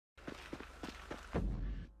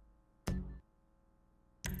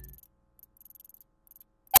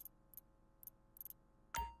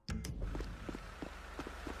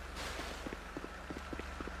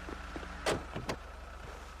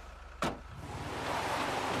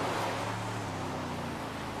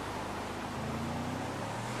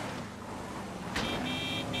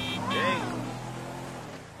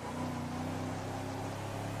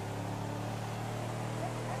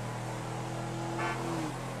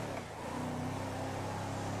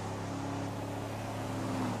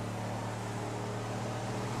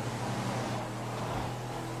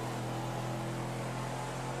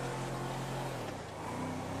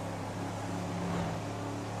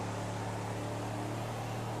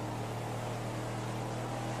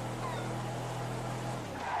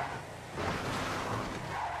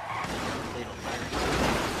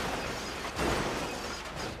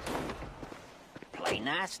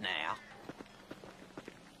nice now.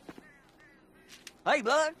 Hey,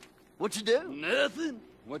 bud. What you do? Nothing.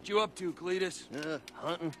 What you up to, Cletus?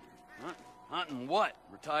 Hunting. Hunting what?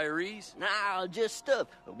 Retirees? Nah, just stuff.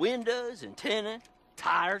 Windows, antenna,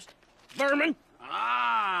 tires, vermin.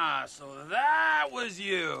 Ah, so that was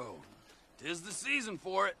you. 'Tis the season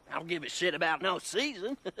for it. I don't give a shit about no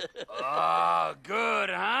season. Oh, good,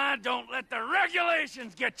 huh? Don't let the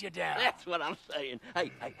regulations get you down. That's what I'm saying.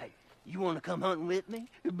 Hey, you want to come hunting with me?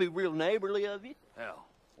 It'd be real neighborly of you. Hell,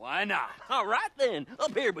 why not? All right, then.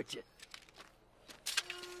 Up here with you.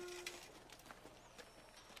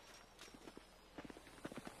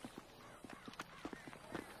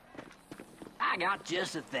 I got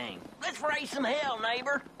just a thing. Let's raise some hell,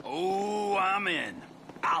 neighbor. Oh, I'm in.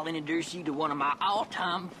 I'll introduce you to one of my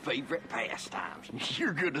all-time favorite pastimes.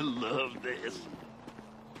 You're gonna love this.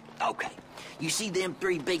 Okay, you see them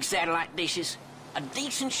 3 big satellite dishes? A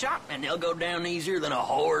decent shot, and they'll go down easier than a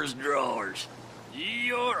whore's drawers.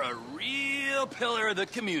 You're a real pillar of the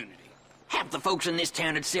community. Half the folks in this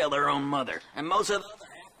town would sell their own mother, and most of the other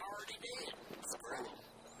half already did.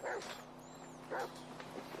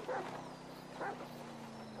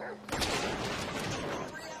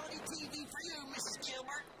 Reality TV for you, Mrs.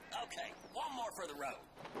 Gilbert. Okay, one more for the road.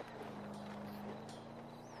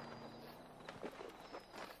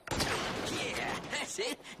 Yeah, that's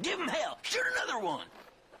it. Give him hell. Shoot another one.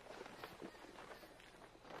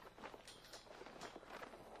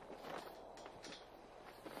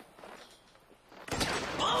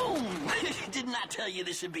 Boom! Didn't I tell you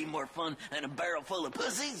this would be more fun than a barrel full of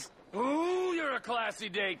pussies? Ooh, you're a classy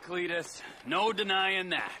date, Cletus. No denying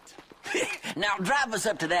that. Now drive us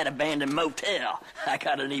up to that abandoned motel. I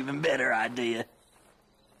got an even better idea.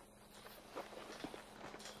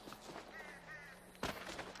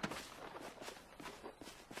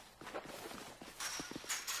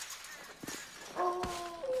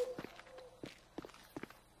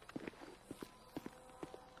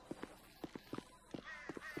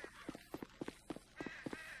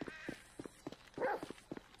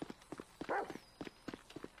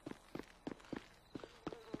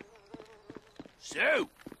 So,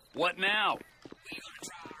 what now? We're gonna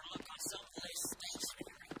try our luck on someplace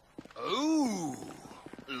stationary. Ooh,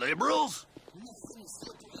 liberals? Nothing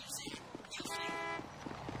slippery, is it? You see?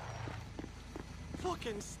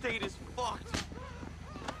 Fucking state is fucked.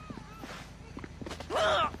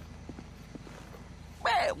 Well,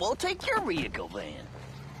 we'll take your vehicle then.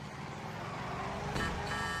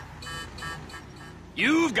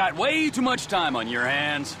 You've got way too much time on your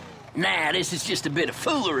hands. Nah, this is just a bit of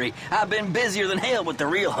foolery. I've been busier than hell with the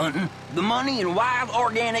real hunting. The money in wild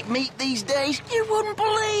organic meat these days, you wouldn't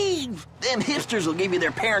believe. Them hipsters will give you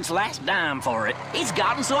their parents' last dime for it. It's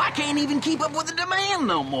gotten so I can't even keep up with the demand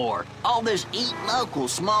no more. All this eat local,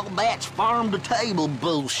 small batch, farm-to-table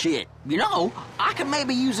bullshit. You know, I could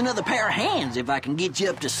maybe use another pair of hands if I can get you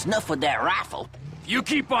up to snuff with that rifle. If you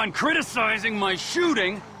keep on criticizing my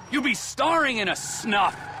shooting, you'll be starring in a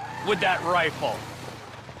snuff with that rifle.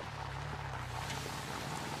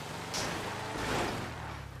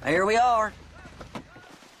 Here we are.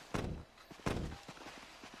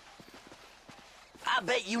 I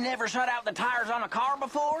bet you never shut out the tires on a car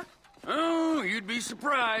before? Oh, you'd be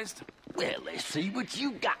surprised. Well, let's see what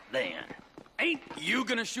you got then. Ain't you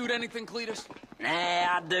gonna shoot anything, Cletus? Nah,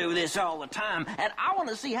 I do this all the time, and I want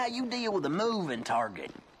to see how you deal with a moving target.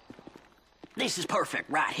 This is perfect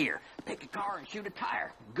right here. Pick a car and shoot a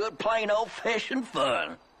tire. Good plain old-fashioned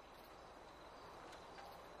fun.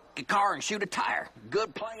 Pick a car and shoot a tire.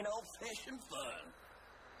 Good plain old-fashioned fun.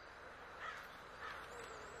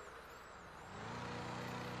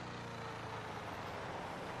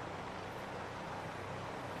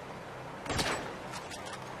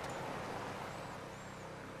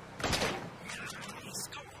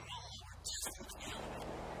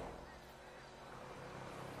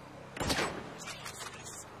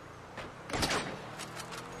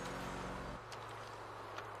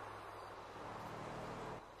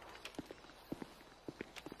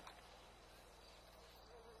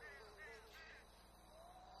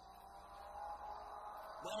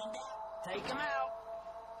 Take him out.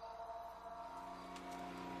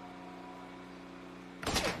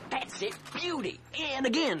 That's it, beauty. And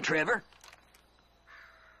again, Trevor.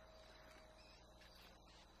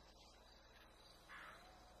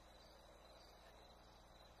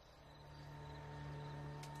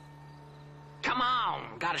 Come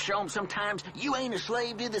on, gotta show them sometimes you ain't a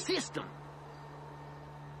slave to the system.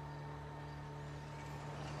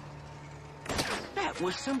 That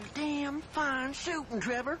was some damn fine shooting,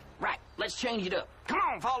 Trevor. Right, let's change it up. Come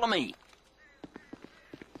on, follow me.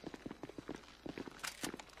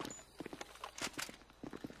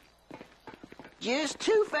 Just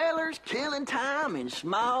two fellers killing time in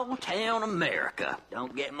small town America.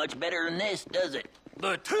 Don't get much better than this, does it?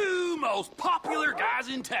 The two most popular guys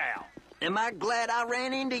in town. Am I glad I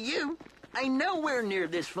ran into you? Ain't nowhere near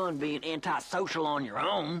this fun being antisocial on your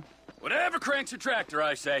own. Whatever cranks your tractor,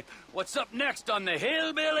 I say. What's up next on the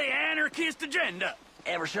hillbilly anarchist agenda?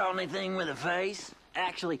 Ever shot anything with a face?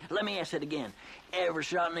 Actually, let me ask it again. Ever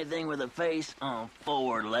shot anything with a face on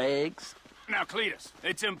 4 legs? Now, Cletus,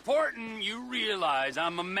 it's important you realize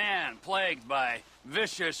I'm a man plagued by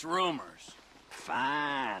vicious rumors.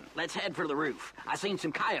 Fine. Let's head for the roof. I seen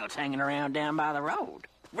some coyotes hanging around down by the road.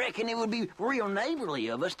 Reckon it would be real neighborly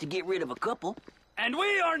of us to get rid of a couple. And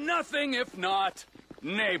we are nothing if not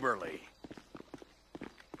neighborly.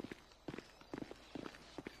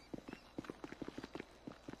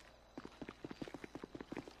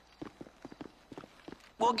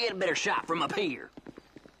 We'll get a better shot from up here.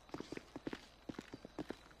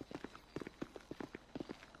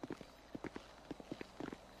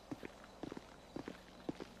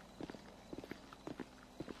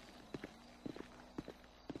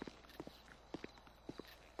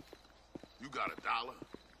 You got $1?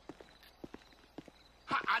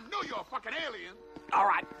 I know you're a fucking alien. All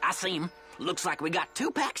right, I see him. Looks like we got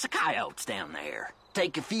 2 packs of coyotes down there.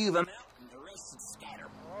 Take a few of them out, and the rest should scatter.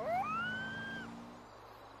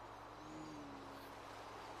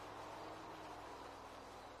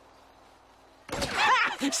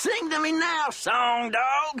 Ha! Sing to me now, song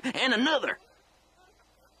dog, and another.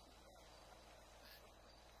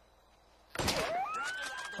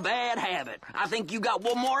 Bad habit. I think you got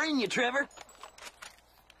one more in you, Trevor.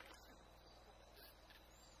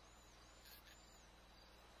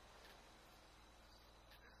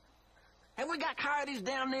 Have we got coyotes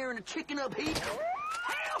down there in the chicken up heap?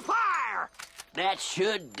 Hellfire! That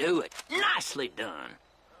should do it. Nicely done.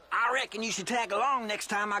 I reckon you should tag along next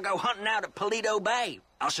time I go hunting out at Paleto Bay.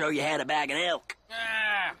 I'll show you how to bag an elk.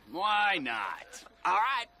 Why not? All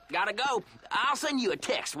right, gotta go. I'll send you a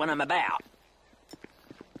text when I'm about.